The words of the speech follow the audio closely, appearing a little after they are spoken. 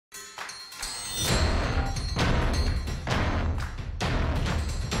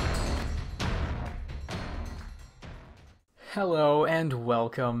Hello and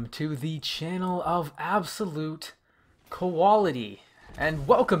welcome to the channel of absolute quality. And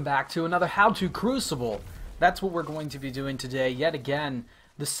welcome back to another How to Crucible. That's what we're going to be doing today, yet again,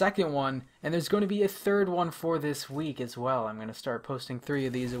 the second one, and there's going to be a third one for this week as well. I'm going to start posting 3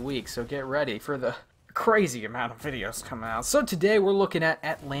 of these a week, so get ready for the crazy amount of videos coming out. So today we're looking at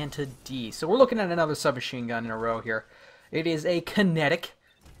Atlanta D. So we're looking at another submachine gun in a row here. It is a kinetic,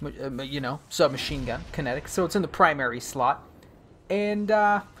 submachine gun, kinetic, so it's in the primary slot. And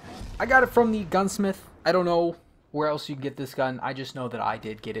I got it from the gunsmith. I don't know where else you can get this gun. I just know that I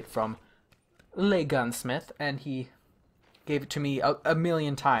did get it from Le Gunsmith, and he gave it to me a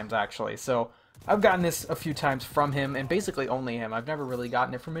million times, actually. So I've gotten this a few times from him, and basically only him. I've never really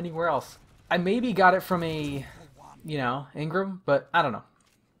gotten it from anywhere else. I maybe got it from a, Ingram, but I don't know.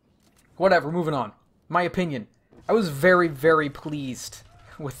 Whatever, moving on. My opinion. I was very, very pleased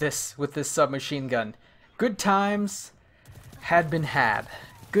with this submachine gun. Good times had been had.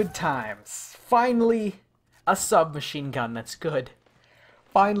 Good times. Finally, a submachine gun that's good.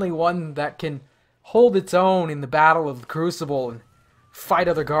 Finally one that can hold its own in the battle of the Crucible and fight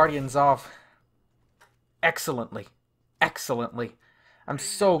other Guardians off excellently. Excellently. I'm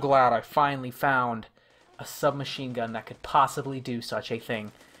so glad I finally found a submachine gun that could possibly do such a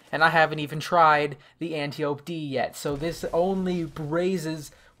thing. And I haven't even tried the Antiope D yet, so this only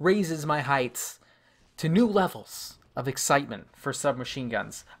raises my heights to new levels of excitement for submachine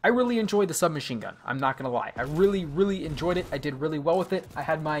guns. I really enjoyed the submachine gun, I'm not gonna lie. I really, really enjoyed it. I did really well with it. I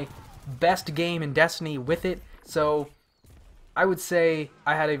had my best game in Destiny with it, so I would say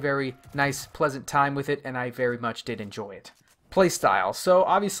I had a very nice, pleasant time with it, and I very much did enjoy it. Playstyle. So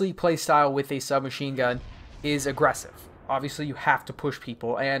obviously playstyle with a submachine gun is aggressive. Obviously you have to push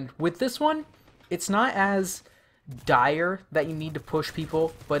people, and with this one, it's not as dire that you need to push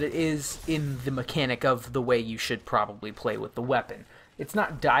people, but it is in the mechanic of the way you should probably play with the weapon. It's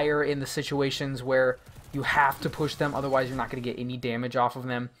not dire in the situations where you have to push them, otherwise you're not going to get any damage off of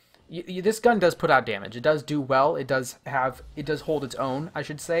them. This gun does put out damage. It does do well. It does hold its own, I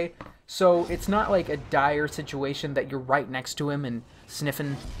should say. So it's not like a dire situation that you're right next to him and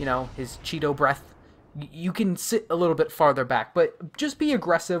sniffing, his Cheeto breath. You can sit a little bit farther back, but just be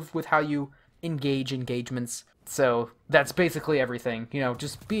aggressive with how you engage engagements. So that's basically everything,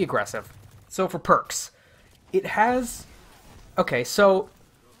 just be aggressive. So for perks, it has, okay, so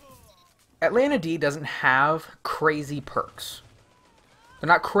Atlanta D doesn't have crazy perks. They're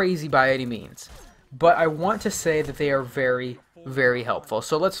not crazy by any means, but I want to say that they are very, very helpful.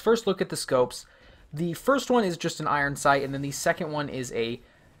 So let's first look at the scopes. The first one is just an iron sight, and then the second one is a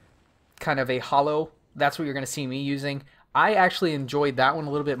kind of a hollow. That's what you're going to see me using. I actually enjoyed that one a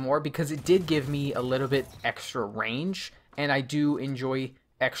little bit more because it did give me a little bit extra range, and I do enjoy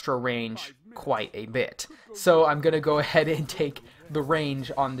extra range quite a bit. So I'm going to go ahead and take the range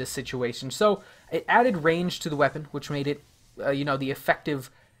on this situation. So it added range to the weapon, which made it, the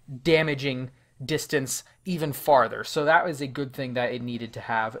effective damaging distance even farther. So that was a good thing that it needed to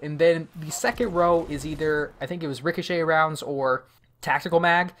have. And then the second row is either, I think it was ricochet rounds or tactical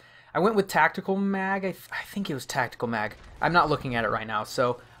mag. I went with tactical mag. I think it was tactical mag. I'm not looking at it right now.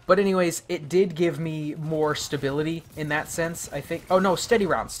 But anyways, it did give me more stability in that sense. I think. Oh no, steady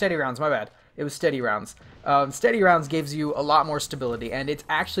rounds. Steady rounds. My bad. It was steady rounds. Steady rounds gives you a lot more stability, and it's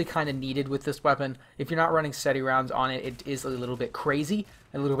actually kind of needed with this weapon. If you're not running steady rounds on it, it is a little bit crazy,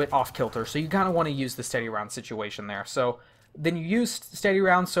 a little bit off kilter. So you kind of want to use the steady round situation there. So then you use steady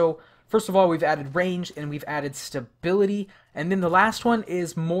rounds. So first of all, we've added range and we've added stability. And then the last one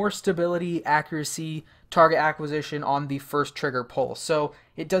is more stability, accuracy, target acquisition on the first trigger pull. So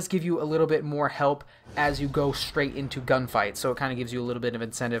it does give you a little bit more help as you go straight into gunfights. So it kind of gives you a little bit of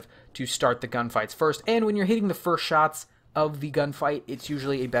incentive to start the gunfights first. And when you're hitting the first shots of the gunfight, it's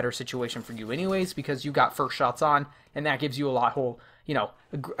usually a better situation for you anyways because you got first shots on, and that gives you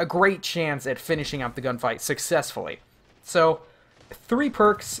a great chance at finishing out the gunfight successfully. So 3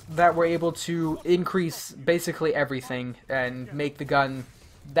 perks that were able to increase basically everything and make the gun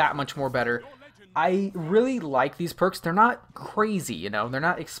that much more better. I really like these perks. They're not crazy, they're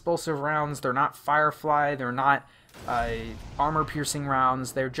not explosive rounds, they're not firefly, they're not armor-piercing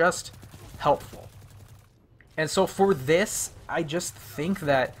rounds, they're just helpful. And so for this, I just think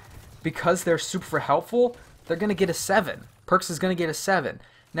that because they're super helpful, they're going to get a 7. Perks is going to get a 7.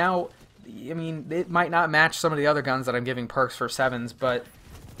 Now, I mean, it might not match some of the other guns that I'm giving perks for 7s, but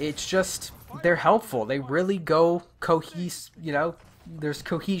it's just, they're helpful. They really go there's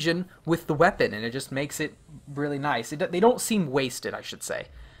cohesion with the weapon, and it just makes it really nice. They don't seem wasted, I should say.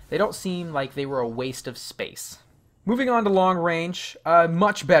 They don't seem like they were a waste of space. Moving on to long range,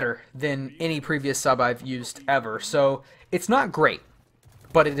 much better than any previous sub I've used ever. So it's not great,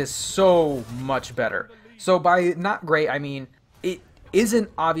 but it is so much better. So by not great, I mean it isn't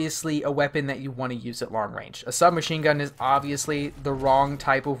obviously a weapon that you want to use at long range. A submachine gun is obviously the wrong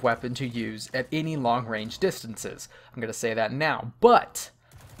type of weapon to use at any long range distances. I'm going to say that now. But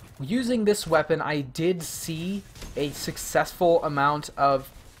using this weapon, I did see a successful amount of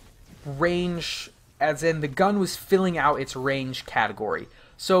range, as in the gun was filling out its range category.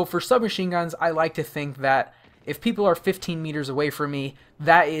 So for submachine guns, I like to think that if people are 15 meters away from me,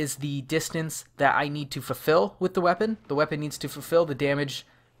 that is the distance that I need to fulfill with the weapon. The weapon needs to fulfill the damage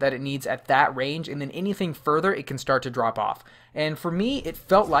that it needs at that range, and then anything further, it can start to drop off. And for me, it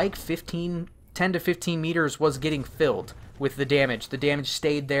felt like 10 to 15 meters was getting filled with the damage. The damage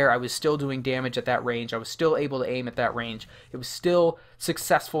stayed there. I was still doing damage at that range. I was still able to aim at that range. It was still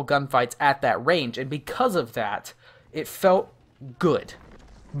successful gunfights at that range, and because of that, it felt good.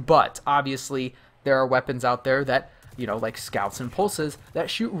 But obviously, there are weapons out there that, you know, like scouts and pulses, that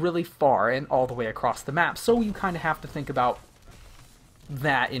shoot really far and all the way across the map. So you kind of have to think about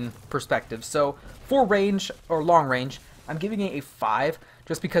that in perspective. So for range, or long range, I'm giving it a 5,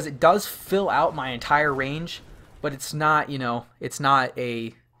 just because it does fill out my entire range, but it's not, you know, it's not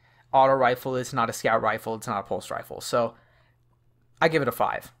a auto rifle, it's not a scout rifle, it's not a pulse rifle. So I give it a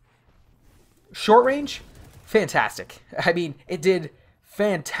 5. Short range, fantastic. I mean, it did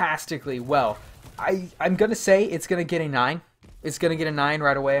fantastically well. I'm going to say it's going to get a 9. It's going to get a 9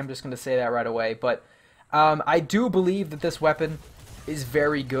 right away. I'm just going to say that right away. But I do believe that this weapon is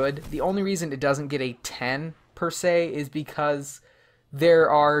very good. The only reason it doesn't get a 10 per se is because there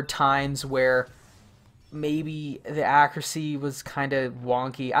are times where maybe the accuracy was kind of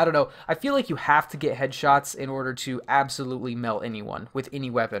wonky. I don't know. I feel like you have to get headshots in order to absolutely melt anyone with any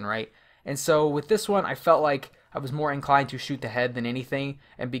weapon, right? And so with this one, I felt like I was more inclined to shoot the head than anything,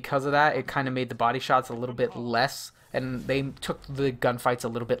 and because of that, it kind of made the body shots a little bit less, and they took the gunfights a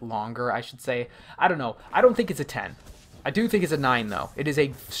little bit longer, I should say. I don't know. I don't think it's a 10. I do think it's a 9, though. It is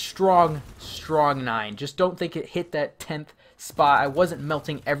a strong, strong 9. Just don't think it hit that 10th spot. I wasn't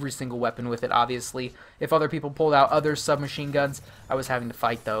melting every single weapon with it, obviously. If other people pulled out other submachine guns, I was having to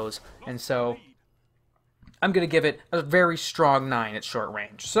fight those, and so I'm going to give it a very strong 9 at short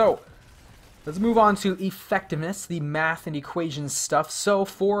range. So let's move on to effectiveness, the math and equations stuff. So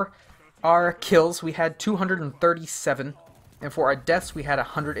for our kills, we had 237, and for our deaths, we had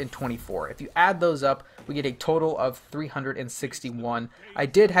 124. If you add those up, we get a total of 361. I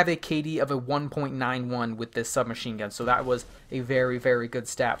did have a KD of a 1.91 with this submachine gun, so that was a very, very good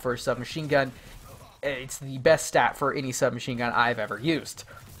stat for a submachine gun. It's the best stat for any submachine gun I've ever used.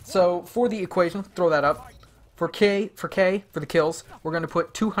 So for the equation, throw that up. For the kills, we're going to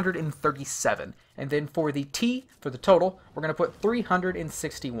put 237. And then for the T, for the total, we're going to put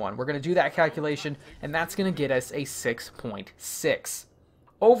 361. We're going to do that calculation, and that's going to get us a 6.6.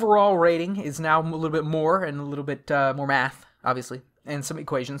 Overall rating is now a little bit more, and a little bit more math, obviously, and some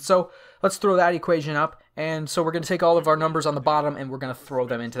equations. So let's throw that equation up. And so we're going to take all of our numbers on the bottom, and we're going to throw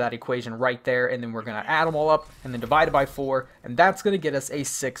them into that equation right there, and then we're going to add them all up, and then divide it by 4, and that's going to get us a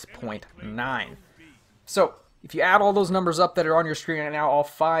 6.9. So if you add all those numbers up that are on your screen right now, all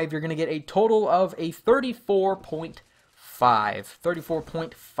 5, you're going to get a total of a 34.5.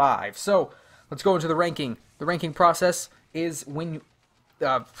 34.5. So let's go into the ranking. The ranking process is when you...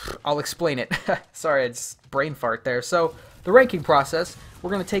 I'll explain it. Sorry, I just brain fart there. So the ranking process,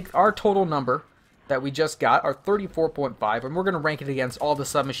 we're going to take our total number that we just got, our 34.5, and we're going to rank it against all the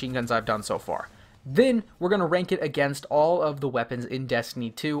submachine guns I've done so far. Then we're going to rank it against all of the weapons in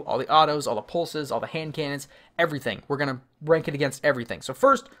Destiny 2, all the autos, all the pulses, all the hand cannons, everything. We're going to rank it against everything. So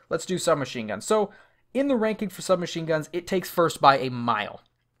first, let's do submachine guns. So in the ranking for submachine guns, it takes first by a mile.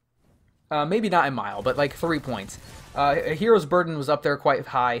 Maybe not a mile, but like 3 points. A Hero's Burden was up there quite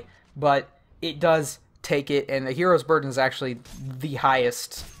high, but it does take it, and a Hero's Burden is actually the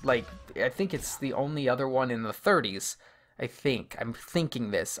highest. Like, I think it's the only other one in the 30s. I think. I'm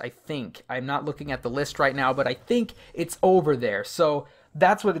thinking this. I think. I'm not looking at the list right now, but I think it's over there. So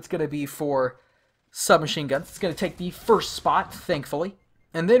that's what it's going to be for submachine guns. It's going to take the first spot, thankfully.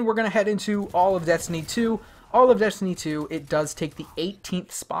 And then we're going to head into all of Destiny 2. All of Destiny 2, it does take the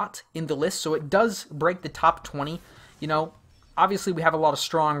 18th spot in the list, so it does break the top 20. You know, obviously we have a lot of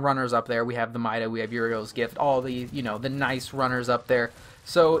strong runners up there. We have the Mida, we have Uriel's Gift, all the, you know, the nice runners up there.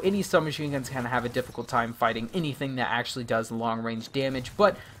 So any submachine guns kind of have a difficult time fighting anything that actually does long-range damage.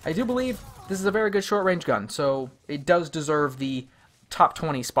 But I do believe this is a very good short-range gun, so it does deserve the top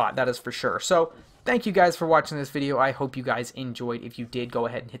 20 spot, that is for sure. So Thank you guys for watching this video. I hope you guys enjoyed. If you did, go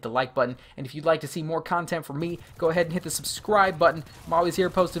ahead and hit the like button. And if you'd like to see more content from me, go ahead and hit the subscribe button. I'm always here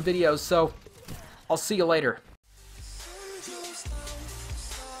posting videos, so I'll see you later.